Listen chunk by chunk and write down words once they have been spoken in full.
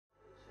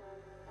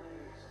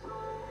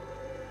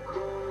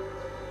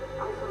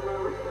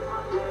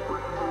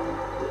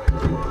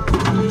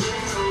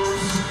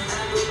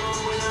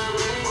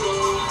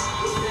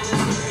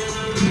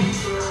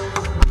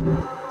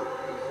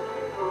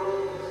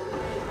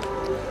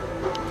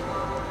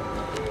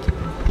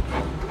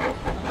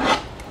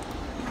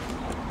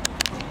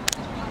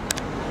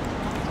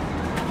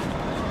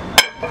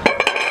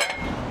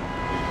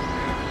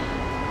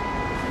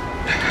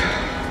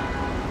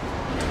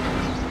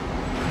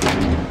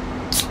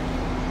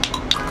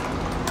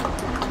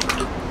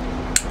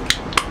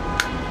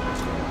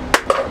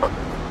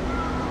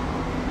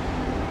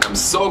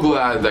so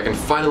glad that I can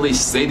finally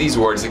say these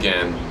words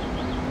again.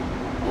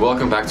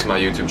 Welcome back to my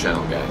YouTube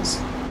channel, guys.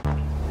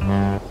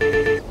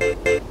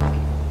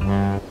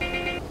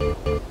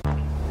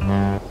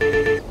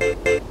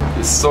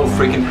 It's so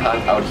freaking hot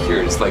out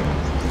here. It's like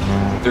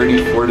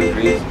 34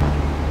 degrees.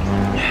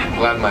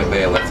 Glad my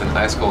day left an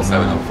ice cold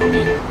 7-Up for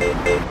me.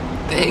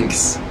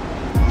 Thanks!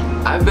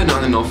 I've been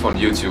on and off on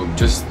YouTube,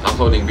 just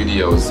uploading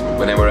videos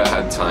whenever I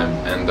had time,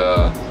 and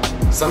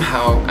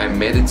somehow I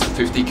made it to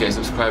 50k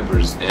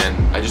subscribers,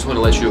 and I just want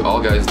to let you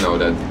all guys know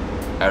that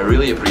I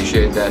really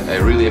appreciate that. I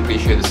really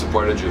appreciate the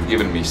support that you've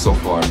given me so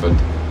far, but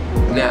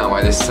now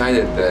I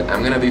decided that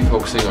I'm gonna be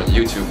focusing on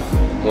YouTube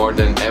more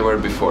than ever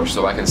before,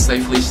 so I can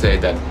safely say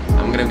that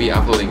I'm gonna be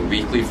uploading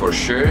weekly for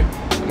sure.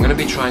 I'm gonna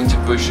be trying to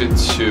push it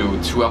to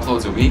 2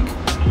 uploads a week.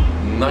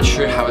 Not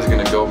sure how it's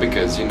gonna go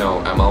because, you know,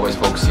 I'm always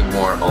focusing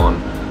more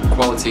on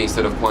quality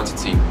instead of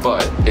quantity,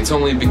 but it's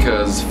only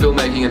because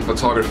filmmaking and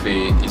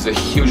photography is a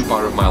huge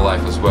part of my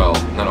life as well,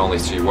 not only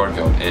street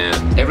workout.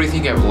 And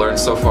everything I've learned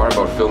so far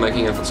about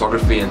filmmaking and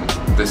photography and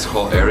this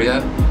whole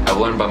area, I've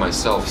learned by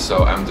myself,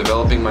 so I'm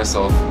developing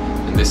myself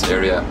in this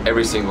area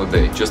every single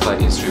day, just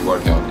like in street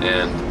workout.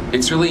 And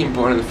it's really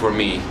important for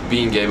me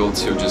being able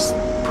to just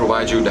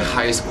provide you the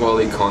highest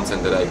quality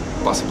content that I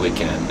possibly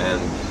can, and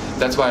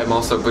that's why I'm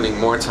also putting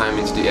more time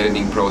into the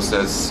editing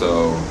process,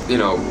 so, you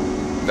know,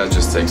 that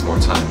just takes more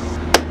time.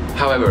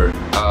 However,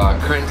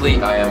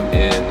 currently I am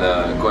in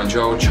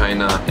Guangzhou,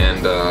 China,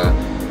 and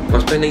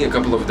I'm spending a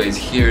couple of days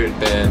here,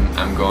 then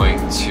I'm going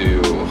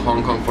to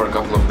Hong Kong for a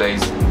couple of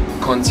days,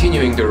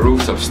 continuing the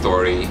rooftop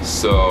story.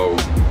 So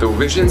the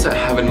visions I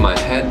have in my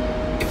head,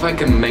 if I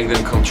can make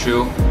them come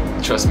true,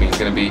 trust me, it's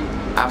gonna be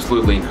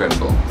absolutely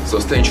incredible. So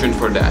stay tuned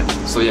for that.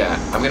 So yeah,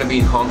 I'm gonna be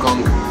in Hong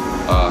Kong.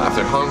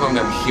 After Hong Kong,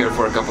 I'm here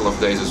for a couple of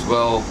days as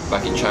well,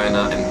 back in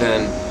China, and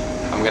then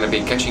I'm gonna be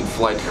catching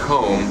flight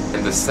home,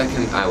 and the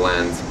second I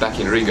land back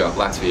in Riga,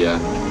 Latvia,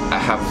 I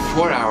have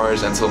 4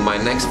 hours until my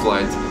next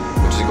flight,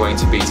 which is going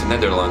to be to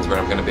Netherlands, where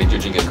I'm gonna be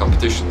judging a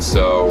competition.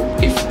 So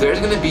if there's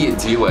gonna be a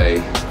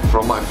delay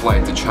from my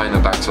flight to China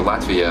back to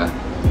Latvia,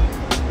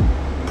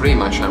 pretty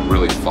much I'm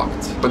really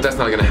fucked. But that's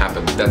not gonna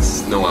happen,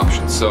 that's no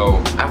option.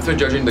 So after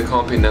judging the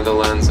comp in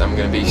Netherlands, I'm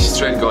gonna be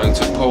straight going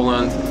to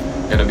Poland,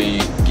 gonna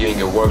be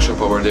giving a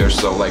workshop over there,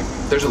 so like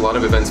there's a lot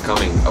of events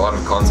coming, a lot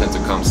of content to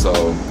come,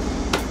 so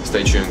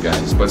stay tuned,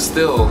 guys. But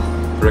still,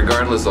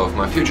 regardless of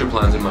my future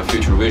plans and my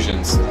future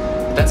visions,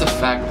 that's a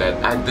fact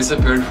that I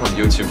disappeared from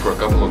YouTube for a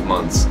couple of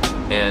months,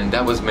 and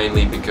that was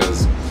mainly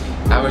because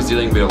I was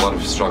dealing with a lot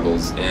of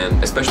struggles,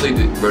 and especially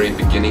the very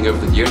beginning of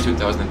the year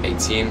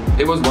 2018,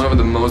 it was one of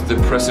the most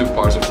depressive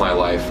parts of my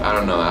life. I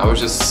don't know, I was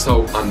just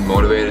so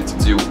unmotivated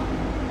to do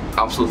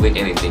absolutely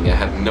anything. I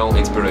had no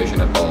inspiration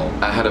at all.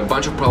 I had a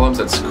bunch of problems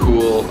at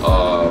school.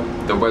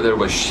 The weather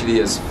was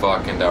shitty as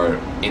fuck, and our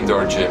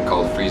indoor gym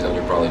called Freezone,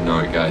 you probably know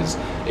it, guys,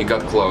 it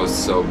got closed,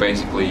 so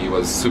basically it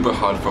was super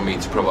hard for me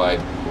to provide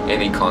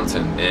any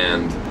content.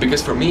 And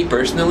because for me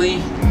personally,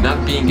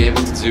 not being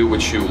able to do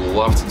what you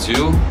love to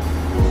do,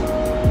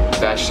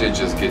 that shit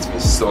just gets me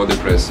so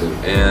depressive,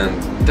 and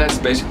that's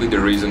basically the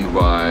reason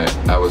why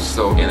I was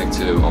so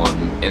inactive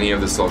on any of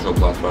the social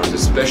platforms,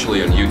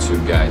 especially on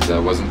YouTube, guys. I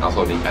wasn't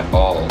uploading at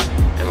all,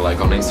 and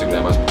like on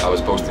Instagram I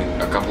was posting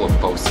a couple of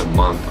posts a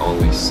month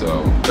only,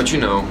 so. But you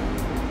know,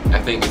 I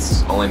think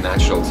it's only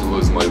natural to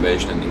lose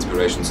motivation and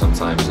inspiration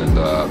sometimes, and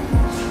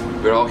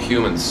we're all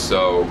humans.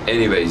 So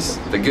anyways,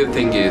 the good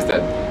thing is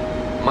that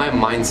my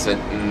mindset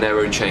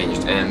never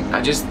changed, and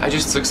I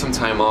just took some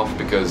time off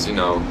because, you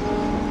know,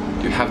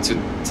 you have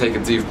to take a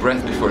deep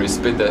breath before you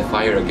spit that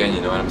fire again,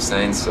 you know what I'm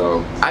saying?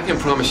 So I can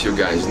promise you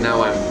guys,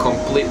 now I'm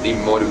completely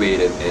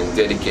motivated and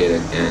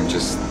dedicated and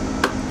just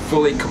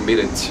fully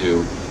committed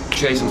to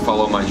chase and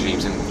follow my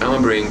dreams, and I'm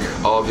gonna bring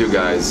all of you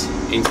guys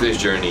into this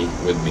journey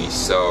with me.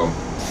 So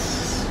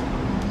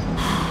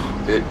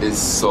it is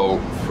so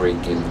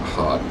freaking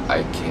hot,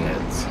 I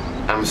can't.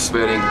 I'm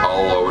sweating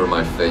all over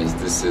my face.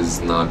 This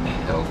is not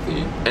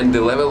healthy. And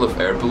the level of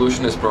air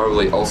pollution is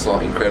probably also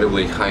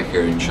incredibly high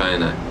here in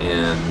China,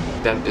 and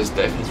that is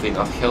definitely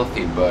not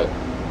healthy, but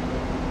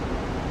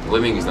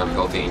living is not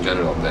healthy in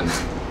general, then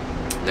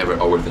never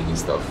overthinking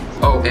stuff.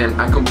 Oh,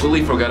 and I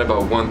completely forgot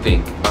about one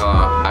thing.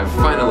 I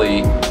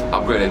finally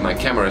upgraded my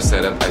camera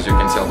setup, as you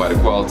can tell by the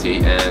quality,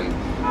 and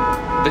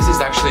this is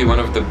actually one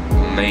of the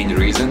main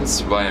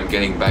reasons why I'm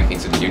getting back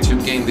into the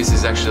YouTube game. This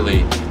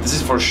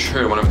is for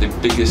sure one of the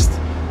biggest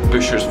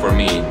pushers for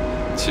me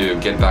to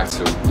get back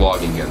to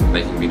vlogging and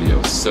making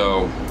videos.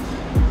 So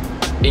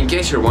in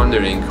case you're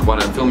wondering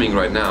what I'm filming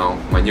right now,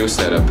 my new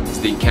setup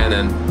is the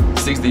Canon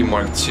 6D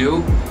Mark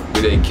II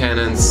with a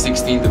Canon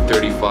 16 to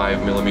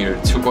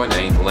 35mm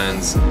 2.8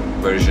 lens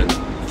version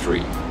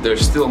 3.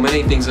 There's still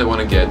many things I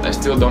want to get. I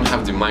still don't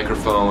have the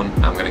microphone.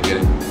 I'm gonna get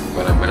it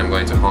when I'm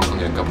going to Hong Kong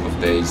in a couple of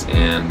days,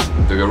 and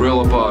the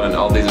Gorilla Pod and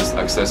all these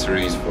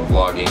accessories for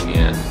vlogging,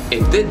 and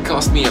it did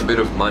cost me a bit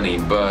of money,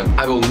 but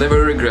I will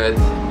never regret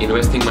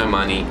investing my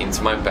money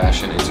into my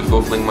passion, into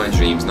fulfilling my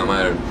dreams, no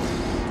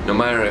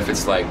matter if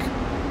it's like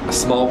a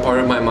small part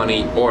of my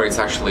money or it's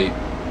actually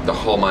the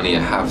whole money I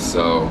have.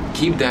 So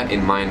keep that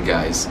in mind,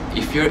 guys.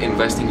 If you're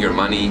investing your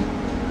money,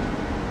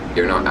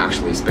 you're not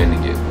actually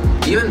spending it.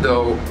 Even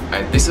though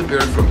I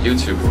disappeared from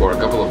YouTube for a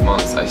couple of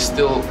months, I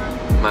still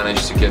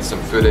managed to get some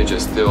footage. I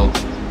still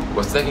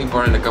was taking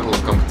part in a couple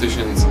of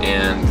competitions,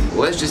 and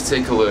let's just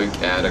take a look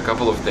at a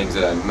couple of things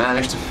that I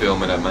managed to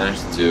film and I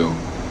managed to do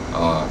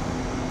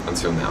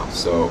until now.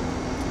 So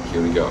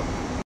here we go.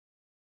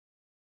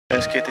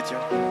 Let's get it, yo.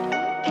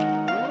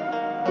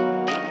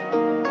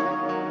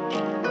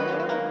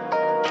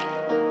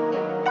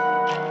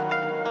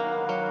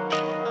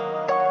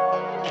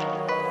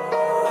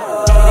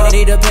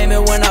 Need a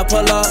payment when I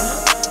pull up.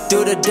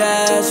 Do the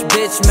dash,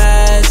 bitch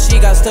mad, she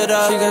got stood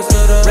up.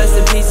 Rest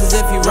in pieces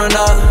if you run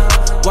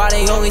up. Why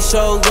they only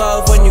show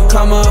love when you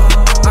come up?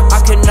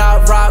 I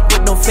cannot rock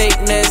with no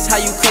fakeness. How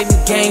you claim you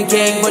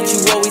gang, but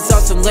you always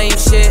on some lame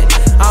shit.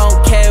 I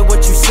don't care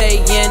what you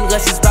saying,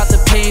 unless it's about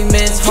the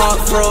payments. Heart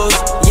froze,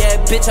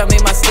 yeah bitch I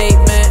made my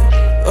statement.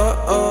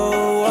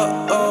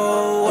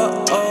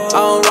 I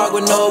don't rock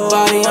with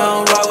nobody, I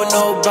don't rock with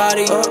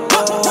nobody.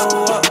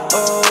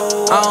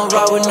 I don't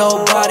rock with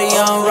nobody,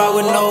 I don't rock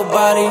with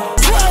nobody.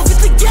 12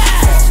 with the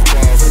gas,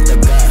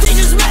 they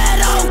just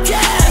mad, I don't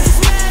care.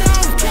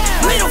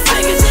 Middle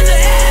fingers in the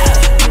air.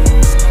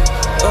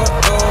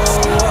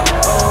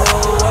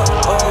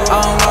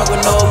 I don't rock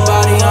with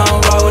nobody, I don't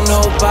rock with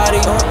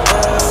nobody.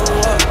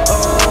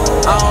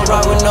 I don't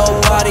rock with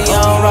nobody, I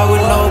don't rock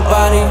with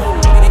nobody.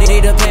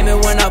 Need a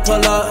payment when I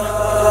pull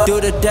up. Do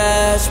the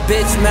dash,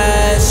 bitch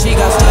mad, she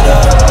got stood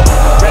up.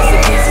 Rest in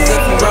pieces if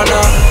you run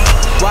up.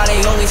 Why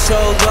they only show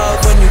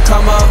love when you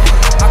come up?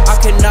 I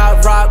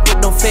cannot rock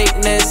with no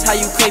fakeness. How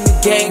you claim you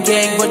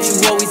gang, but you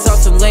always on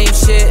some lame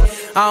shit.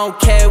 I don't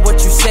care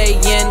what you saying,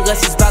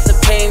 unless it's about the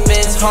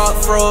payments.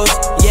 Heart froze,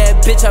 yeah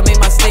bitch I made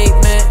my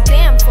statement.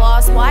 Damn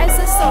Floss, why is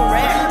this so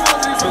rare?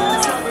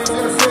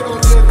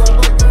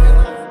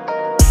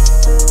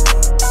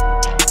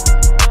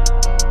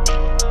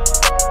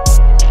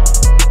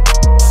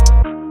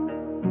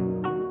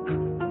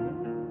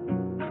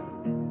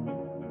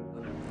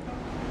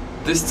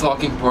 This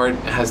talking part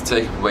has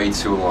taken way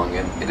too long,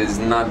 and it is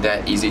not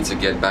that easy to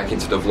get back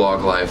into the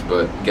vlog life,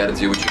 but you gotta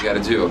do what you gotta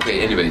do. Okay,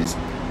 anyways,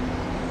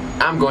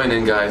 I'm going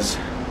in, guys.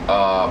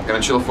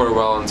 Gonna chill for a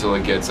while until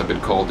it gets a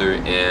bit colder,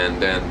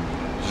 and then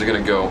just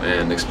gonna go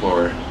and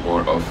explore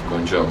more of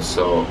Guangzhou.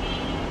 So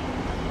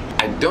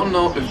I don't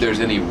know if there's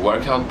any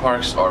workout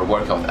parks or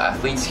workout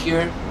athletes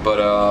here, but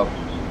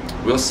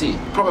we'll see.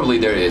 Probably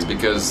there is,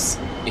 because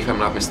if I'm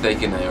not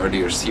mistaken, I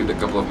already received a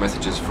couple of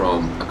messages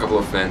from a couple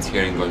of fans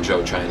here in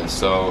Guangzhou, China.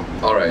 So,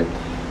 alright,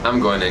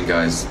 I'm going in,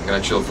 guys. I'm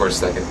gonna chill for a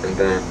second and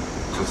then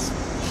just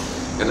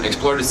gonna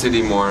explore the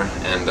city more,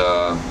 and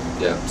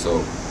yeah,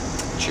 so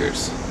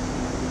cheers.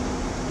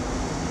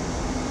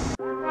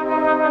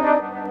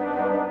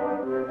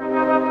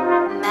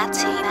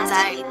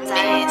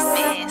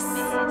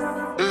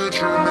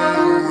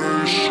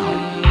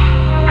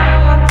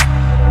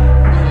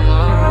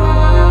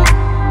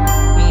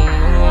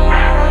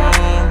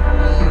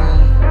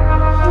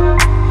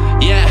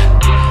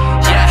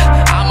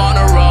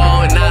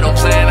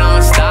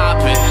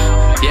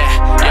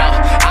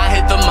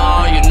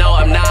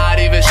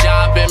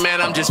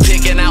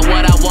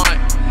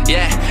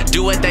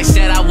 Do what they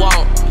said I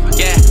won't.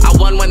 Yeah, I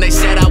won when they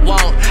said I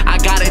won't. I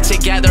got it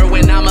together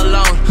when I'm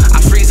alone.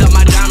 I freeze up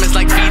my diamonds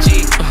like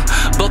Fiji.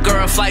 Book her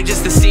a flight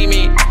just to see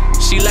me.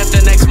 She left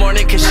the next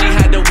morning cause she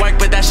had to work,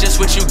 but that's just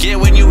what you get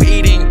when you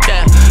eating.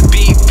 Yeah,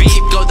 beep,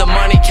 beep, go the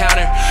money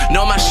counter.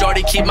 Know my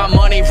shorty, keep my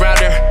money round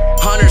her.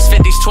 100s,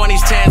 50s,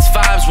 20s, 10s,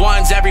 5s,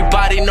 1s.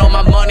 Everybody know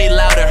my money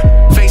louder.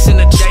 Facing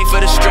the J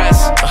for the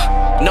stress.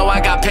 Know I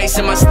got pace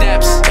in my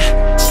steps.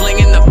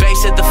 Slinging the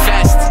bass at the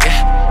fest.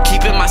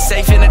 Keeping my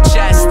safe in the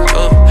chest.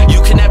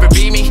 You can never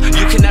beat me,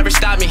 you can never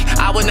stop me.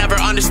 I would never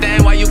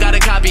understand why you gotta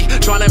copy.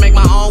 Trying to make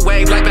my own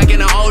wave like back in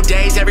the old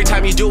days. Every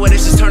time you do it,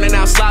 it's just turning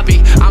out sloppy.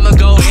 I'ma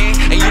go in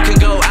and you can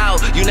go out.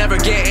 You never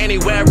get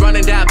anywhere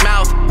running that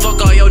mouth.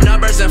 Fuck all your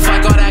numbers and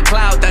fuck all that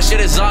clout. That shit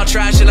is all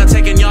trash and I'm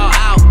taking y'all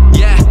out.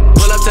 Yeah,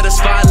 pull up to the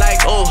spot like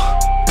ooh.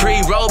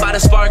 Pre-roll by the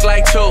spark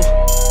like 2.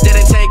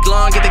 Didn't take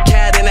long, get the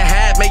cat in the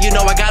hat. Man, you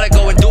know I gotta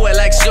go and do it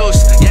like Zeus.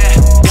 Yeah,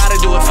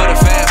 gotta do it for the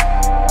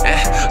fam.